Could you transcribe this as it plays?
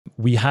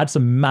we had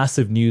some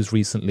massive news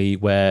recently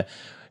where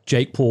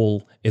Jake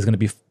Paul is going to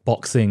be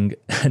boxing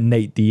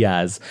Nate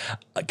Diaz.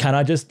 Can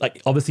I just,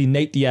 like, obviously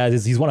Nate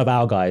Diaz he's one of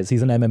our guys.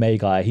 He's an MMA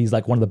guy. He's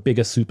like one of the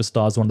biggest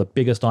superstars, one of the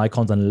biggest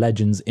icons and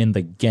legends in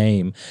the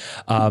game.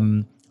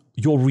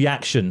 Your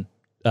reaction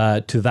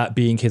to that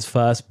being his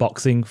first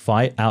boxing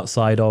fight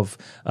outside of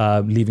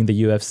leaving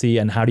the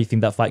UFC, and how do you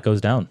think that fight goes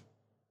down?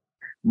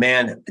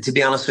 Man, to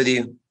be honest with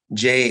you,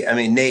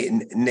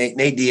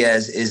 Nate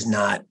Diaz is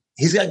not,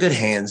 he's got good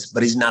hands,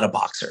 but he's not a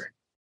boxer,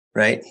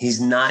 right? He's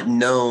not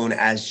known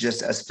as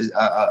just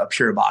a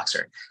pure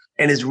boxer.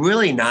 And it's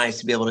really nice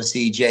to be able to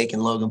see Jake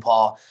and Logan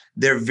Paul.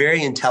 They're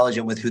very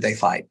intelligent with who they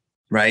fight,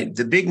 right?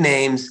 The big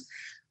names,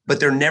 but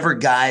they're never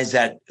guys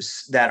that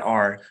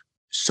are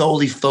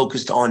solely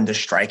focused on the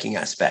striking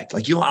aspect.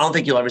 Like I don't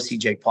think you'll ever see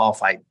Jake Paul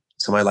fight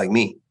somebody like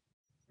me,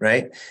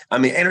 right? I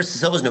mean, Anderson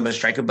Silva's no better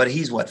striker, but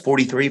he's what,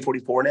 43,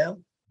 44 now?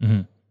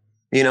 Mm-hmm.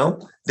 You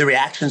know, the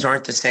reactions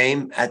aren't the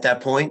same at that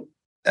point.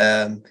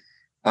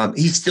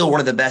 He's still one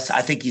of the best.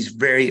 I think he's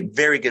very,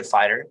 very good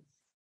fighter,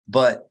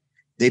 but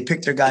they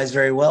picked their guys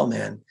very well,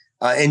 man.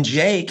 And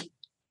Jake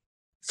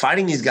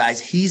fighting these guys,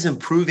 he's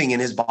improving in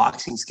his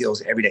boxing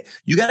skills every day.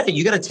 You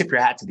gotta tip your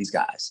hat to these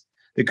guys.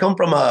 They come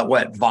from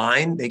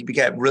Vine. They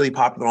got really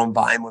popular on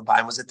Vine when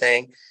Vine was a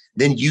thing.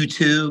 Then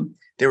YouTube,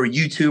 they were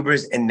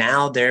YouTubers, and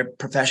now they're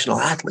professional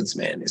athletes,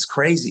 man. It's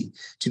crazy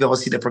to be able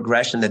to see the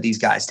progression that these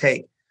guys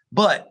take.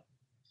 But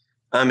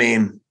I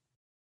mean,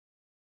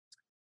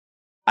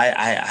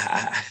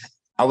 I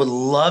would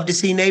love to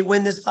see Nate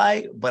win this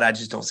fight, but I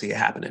just don't see it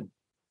happening.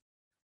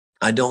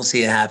 I don't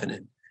see it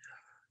happening.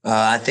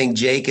 I think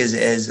Jake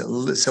has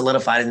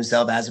solidified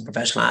himself as a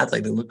professional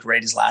athlete. He looked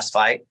great his last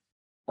fight.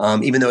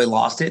 Even though he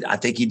lost it, I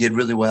think he did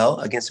really well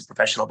against a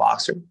professional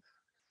boxer.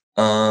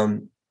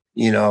 The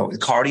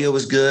cardio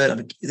was good. I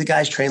mean, the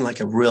guy's trained like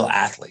a real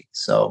athlete.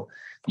 So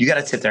you got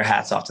to tip their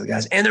hats off to the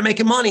guys. And they're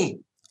making money.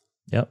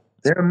 Yep.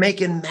 They're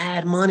making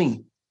mad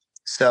money.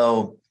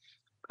 So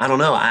I don't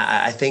know.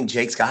 I think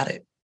Jake's got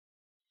it.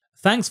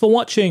 Thanks for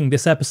watching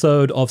this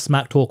episode of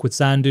Smack Talk with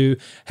Sandhu.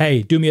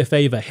 Hey, do me a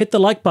favor, hit the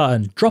like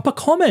button, drop a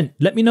comment,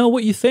 let me know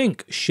what you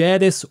think, share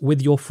this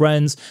with your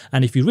friends,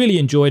 and if you really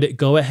enjoyed it,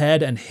 go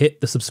ahead and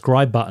hit the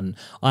subscribe button.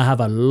 I have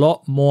a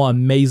lot more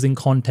amazing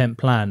content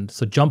planned,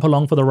 so jump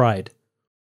along for the ride.